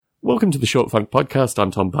Welcome to the Short Funk Podcast.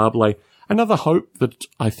 I'm Tom Barbalet. Another hope that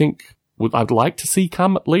I think I'd like to see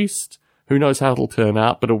come, at least. Who knows how it'll turn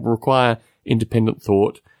out, but it'll require independent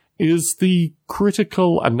thought, is the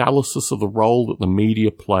critical analysis of the role that the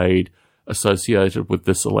media played associated with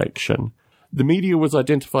this election. The media was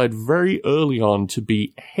identified very early on to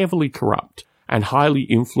be heavily corrupt and highly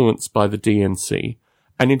influenced by the DNC.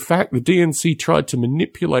 And in fact, the DNC tried to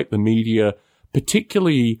manipulate the media,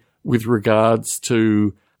 particularly with regards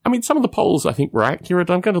to, some of the polls I think were accurate.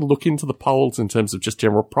 I'm going to look into the polls in terms of just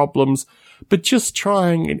general problems, but just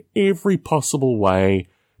trying in every possible way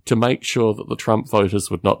to make sure that the Trump voters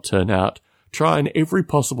would not turn out, try in every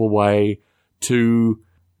possible way to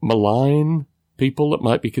malign people that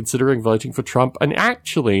might be considering voting for Trump. And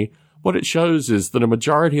actually, what it shows is that a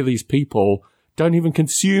majority of these people don't even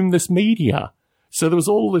consume this media. So there was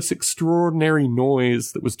all this extraordinary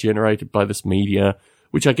noise that was generated by this media,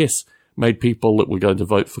 which I guess made people that were going to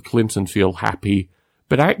vote for Clinton feel happy.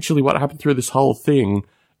 But actually what happened through this whole thing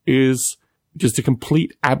is just a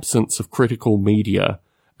complete absence of critical media,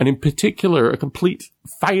 and in particular, a complete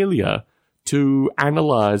failure to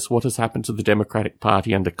analyze what has happened to the Democratic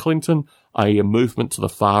Party under Clinton, i.e. a movement to the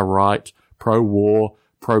far right, pro-war,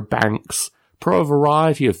 pro-banks, pro a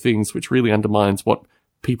variety of things which really undermines what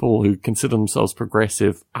people who consider themselves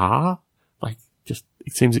progressive are. It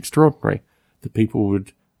seems extraordinary that people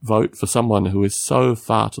would vote for someone who is so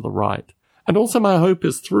far to the right. And also my hope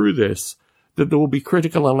is through this that there will be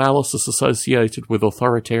critical analysis associated with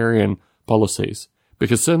authoritarian policies.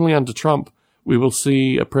 Because certainly under Trump, we will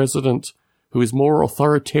see a president who is more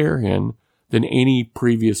authoritarian than any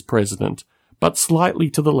previous president, but slightly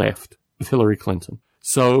to the left with Hillary Clinton.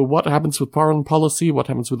 So what happens with foreign policy, what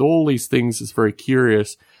happens with all these things is very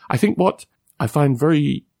curious. I think what I find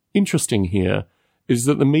very interesting here is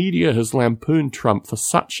that the media has lampooned Trump for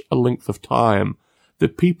such a length of time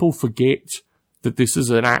that people forget that this is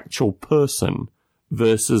an actual person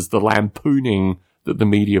versus the lampooning that the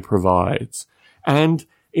media provides. And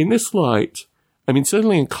in this light,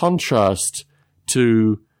 certainly in contrast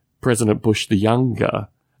to President Bush the Younger,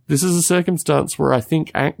 this is a circumstance where I think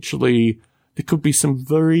actually there could be some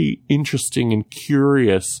very interesting and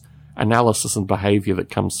curious analysis and behavior that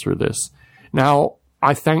comes through this. Now,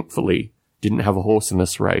 I thankfully didn't have a horse in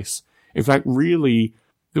this race. In fact, really,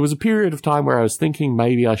 there was a period of time where I was thinking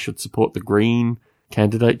maybe I should support the Green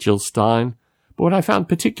candidate, Jill Stein. But what I found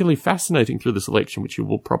particularly fascinating through this election, which you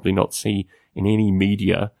will probably not see in any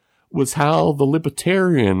media, was how the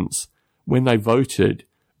Libertarians, when they voted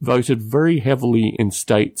very heavily in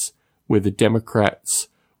states where the Democrats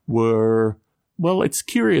were, well, it's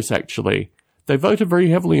curious actually. They voted very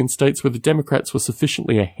heavily in states where the Democrats were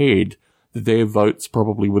sufficiently ahead that their votes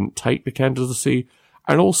probably wouldn't take the candidacy.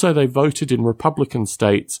 And also they voted in Republican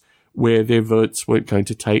states where their votes weren't going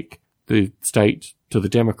to take the state to the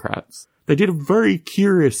Democrats. They did a very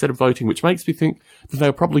curious set of voting, which makes me think that they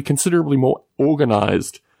were probably considerably more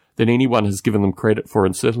organized than anyone has given them credit for,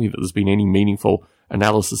 and certainly that there's been any meaningful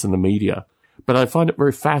analysis in the media. But I find it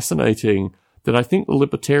very fascinating that I think the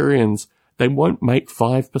Libertarians, they won't make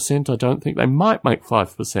 5%. I don't think they might make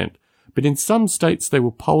 5%. But in some states, they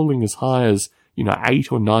were polling as high as,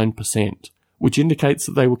 8 or 9%, which indicates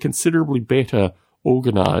that they were considerably better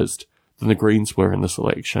organized than the Greens were in this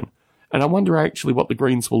election. And I wonder actually what the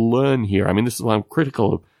Greens will learn here. This is why I'm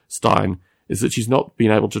critical of Stein, is that she's not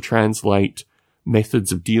been able to translate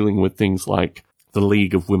methods of dealing with things like the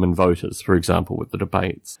League of Women Voters, for example, with the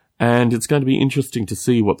debates. And it's going to be interesting to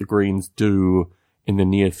see what the Greens do in the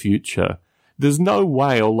near future. There's no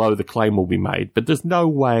way, although the claim will be made, but there's no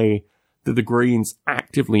way that the Greens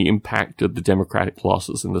actively impacted the Democratic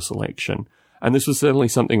losses in this election. And this was certainly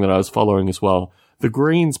something that I was following as well. The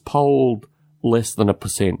Greens polled less than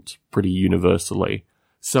 1% pretty universally.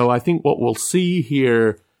 So I think what we'll see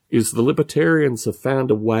here is the Libertarians have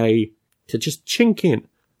found a way to just chink in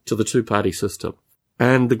to the two-party system.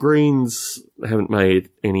 And the Greens haven't made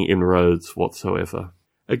any inroads whatsoever.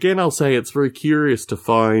 Again, I'll say it's very curious to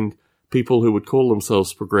find people who would call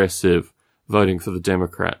themselves progressive voting for the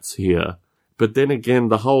Democrats here. But then again,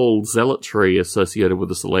 the whole zealotry associated with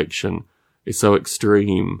this election is so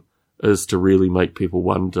extreme as to really make people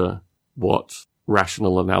wonder what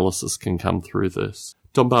rational analysis can come through this.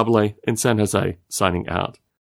 Tom Barbalet in San Jose, signing out.